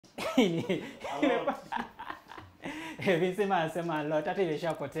Sema a lot. Hata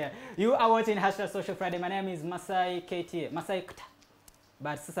imeshapotea. You are watching #Social Friday. My name is Masai KTA. Masai Kta.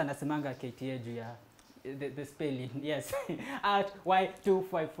 But sasa nasemanga KTA juu ya the spelling. Yes. At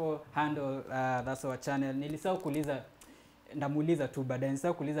Y254 handle, that's our channel. Nilisahau kuuliza, ndamuuliza tu baadaye.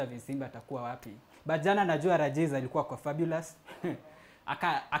 Nilisahau kuuliza Visimba atakuwa wapi. But jana najua Rajiz alikuwa kwa Fabulous.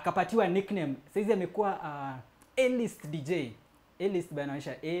 Akapatiwa nickname. Sasa amekuwa A-list DJ. A-list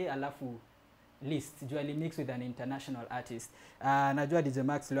banaonyesha A alafu list. Juu mix with an international artist. Najua DJ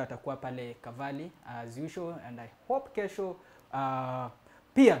Max leo atakuwa pale Kavali as usual, and I hope kesho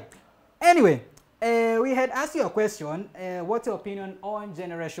pia. Anyway, we had asked you a question. What's your opinion on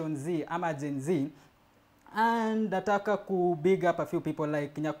Generation Z, ama Gen Z? And nataka ku big up a few people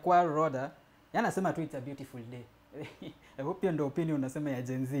like Nyakwa Roda. Yanasema tu it's a beautiful day. I hope you know opinion unasema ya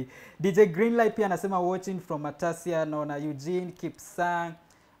Gen Z. DJ Greenlight pia anasema watching from Matasia, naona Eugene Kipsang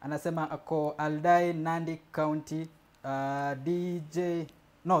anasema ako Aldai, Nandi County. DJ,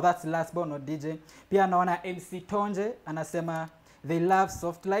 no, that's last born, not DJ. Pia naona MC Tonje anasema they love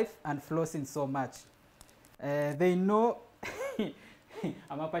soft life and flossing so much. They know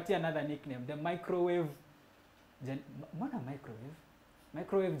amapatia another nickname, the microwave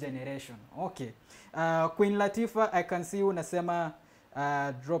microwave generation. Okay. Queen Latifa, I can see you unasema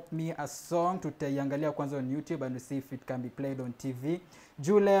drop me a song, tutaiangalia kwanza on YouTube and see if it can be played on TV.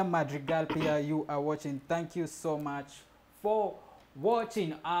 Julia Madrigal pia, you are watching. Thank you so much for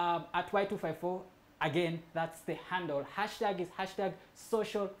watching. At Y254, again, that's the handle. Hashtag is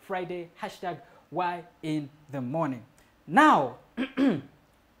 #Social Friday, #Y in the morning. Now,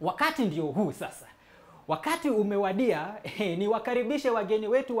 wakati ndio huu sasa. Wakati umewadia, ni wakaribishe wageni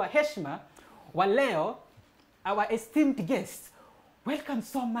wetu wa heshima wa leo, our esteemed guests. Welcome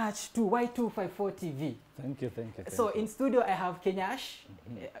so much to Y254 TV. Thank you. So in studio I have Kinyash.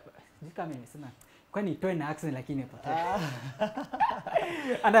 Kwani toe na accent lakini potea.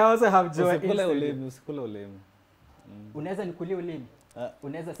 And I also have Joy. Usikule ulimi. Unaweza nikulie ulimi?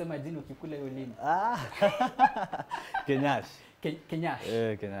 Unaweza sema jina ukikula ulimi. Kinyash. Kinyash.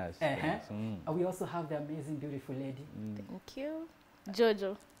 Kinyash. We also have the amazing beautiful lady. Thank you.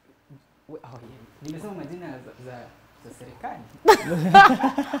 Jojo. Oh yeah. Nimesema majina za serikali.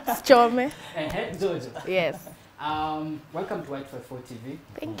 Chome. Jojo. Yes. Welcome to Y254 TV.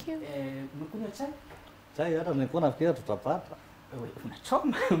 Thank you. Mkunywa chai? Chai hata nilikuwa nafikiria tutapata.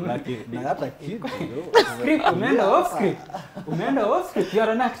 Unachoma. Na hata kitu. Script, umeenda off script. You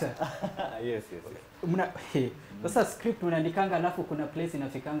are an actor. Yes. Sasa script unaandikanga alafu kuna place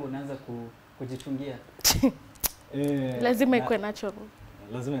inafikanga unaanza kujitungia. Lazima ikuwe natural.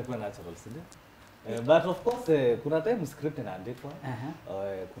 Sidi. But of course kuna time script inaandikwa.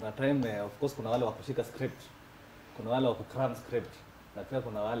 Kuna time of course kuna wale wa kushika script. Kuna wale wa kucram script. Na pia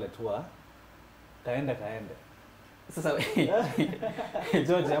kuna wale tu kaende. Sasa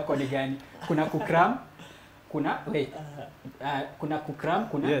George hapo ni gani? Kuna kucram, kuna kucram,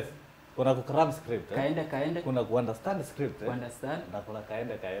 kuna yes. Kuna kucram script. Kaende. Kuna understand script. Understand. Na kuna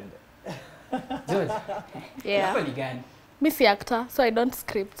kaende. George. Yeah. Hapo ni gani? Mimi si actor, so I don't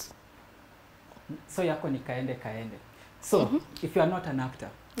script. So yako ni kaende. So, if you are not an actor,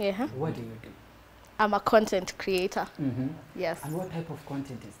 what do you do? I'm a content creator. Yes. And what type of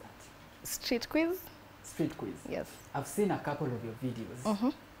content is that? Street quiz. Yes. I've seen a couple of your videos.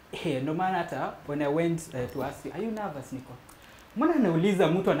 No matter hata when I went to ask you, are you nervous, Nico? Mbona anauliza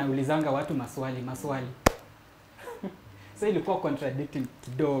mtu anaulizanga watu maswali. So ilikuwa contradicting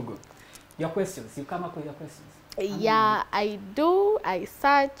kidogo. Your questions, you come up with your questions. Yeah, I do. I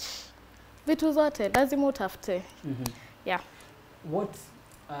search. Vitu zote lazima utafute. Yeah.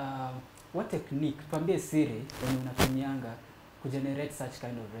 What technique, tuambie siri when unatumianga kugenerate such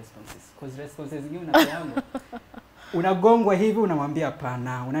kind of responses? Because responses zingine unapeana unagongwa hivi unamwambia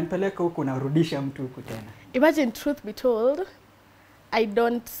hapana, unanipeleka huko unarudisha mtu huko tena. Imagine, truth be told, I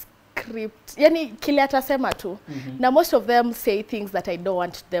don't script. Yani kile atasema tu. Na most of them say things that I don't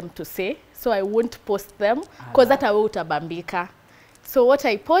want them to say, so I won't post them because that way utabambika. So what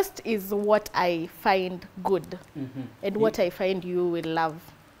I post is what I find good and what I find you will love.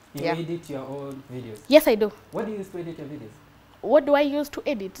 You edit your own videos? Yes, I do. What do you use to edit your videos? What do I use to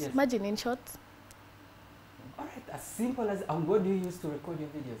edit? Yes. Imagine InShot. All right, as simple as. And what do you use to record your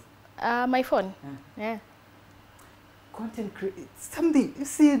videos? My phone. Yeah. content something, you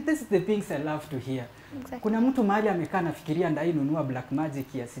see, this is the things I love to hear. Exactly. Kuna mtu mahali amekaa nafikiria ndai nunua Black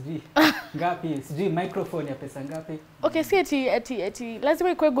Magic ya sijui ngapi, sijui microphone ya pesa ngapi. Okay, si eti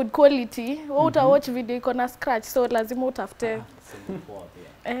lazima ikuwe good quality. Wewe uta watch video iko na scratch, so lazima utafute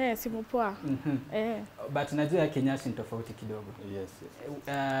simu poa. But najua Kinyash ni tofauti kidogo. Yes.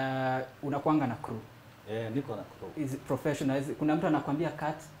 Unakuanga na crew. Niko na crew. Is it professional? Kuna mtu anakuambia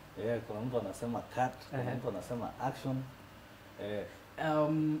cut? Kuna mtu anasema cut, kuna mtu anasema action.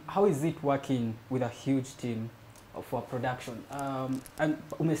 How is it working with a huge team for production? And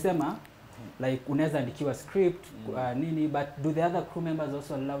umesema like unaweza andikiwa script nini, but do the other crew members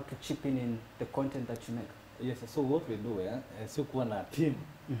also allowed to chip in the content that you make? Yes, so what we do sio kuwa na team.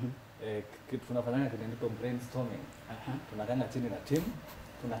 Tunafanya kitu brainstorming. Tunakanga chini na team,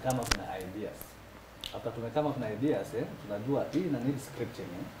 tunakama kuna ideas. After tumekama kuna ideas tunajua hii ina need scripting,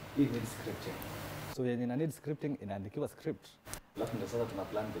 hii need scripting. So yenye ina need scripting inaandikiwa script. Alafu ndio sasa tuna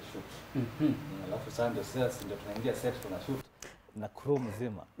plan the shoot. Alafu sasa ndio tunaingia set tuna shoot na crew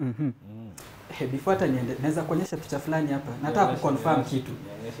mzima. Before hata niende naweza kuonyesha picha fulani hapa. Nataka kuconfirm kitu.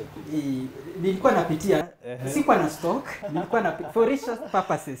 Nilikuwa napitia, sikuwa na stock, nilikuwa na for research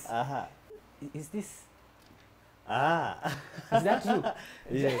purposes. Is this is that you?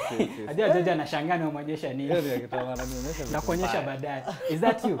 Yes. Adia George anashangaa na muonyesha nini? Hiyo ni kitu ananionyesha. Na kuonyesha baadaye. Is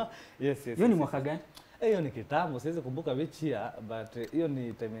that you? Yes. Hiyo ni mwaka gani? Hiyo ni kitambo, siwezi kumbuka which year, but hiyo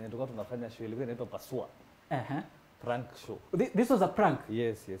ni time yenye tulikuwa tunafanya show ilikuwa inaitwa Pasua. Prank show. This was a prank.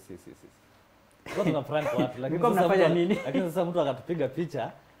 Yes. Kwa tuna prank watu, lakini sasa mnafanya nini? Lakini sasa mtu akatupiga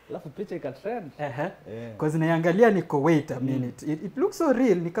picha, alafu picha ikatrend. Because naiangalia niko wait a minute. It looks so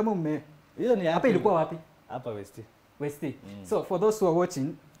real, ni kama hiyo ni hapa ilikuwa wapi? Hapa West. So for those who are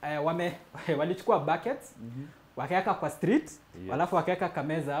watching, walichukua buckets, wakaweka kwa street, alafu wakaweka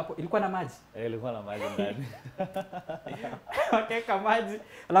kameza hapo. Ilikuwa na maji? Ilikuwa na maji ndani. Wakaweka maji,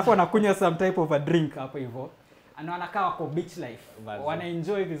 alafu wanakunywa some type of a drink hapo hivyo. Na wanakaa wako beach life. Wana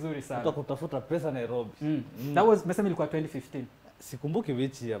enjoy vizuri sana. Hata kutafuta pesa Nairobi. That was mesema ilikuwa 2015. Sikumbuki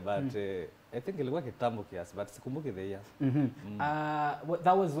which year, but I think ilikuwa kitambo kiasi, but sikumbuki the year.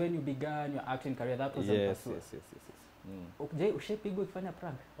 That was when you began your acting career. That was yes. Je, ushapigwa ukifanya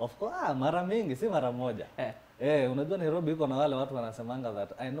prank? Of course, mara mingi, si mara moja. Unajua Nairobi iko na wale watu wanasemanga that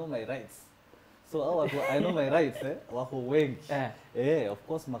I know my rights. So hao watu I know my rights wako wengi. Of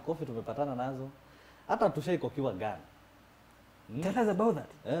course makofi tumepatana nazo. Hata tushaikokiwa gani. Tell us about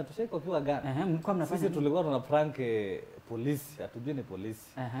that. Tushaikokiwa gani. Mlikuwa mnafanya sisi tulikuwa tuna prank polisi, hatujui ni polisi.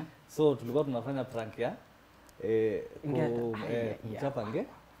 So tulikuwa tunafanya prank ya mchapa nge.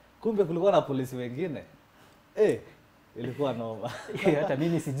 Kumbe kulikuwa na polisi wengine. Ilikuwa noma. Hata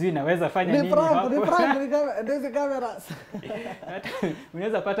mimi sijui naweza fanya nini hapo. Ni prank, ndizi cameras.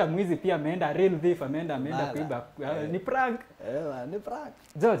 Unaweza pata mwizi pia ameenda real thief, ameenda kuiba. Ni prank. Ni prank.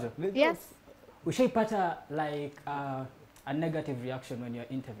 Jojo. Yes. Ushaipata like a negative reaction when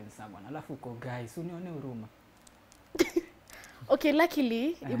you're interviewing someone? Alafu uko guys, unione huruma. Okay,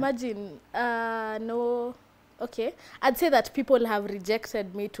 luckily, imagine no. Okay, I'd say that people have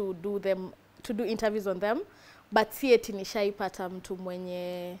rejected me to do interviews on them, but si eti nishaipata mtu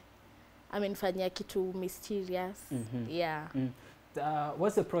mwenye amenifanyia kitu mysterious. Yeah.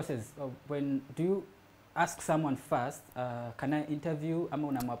 What's the process of when do you ask someone first, can I interview ama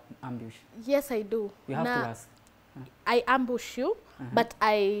unamambush? Yes, I do. You have to ask. I ambush you, but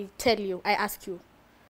I tell you, I ask you,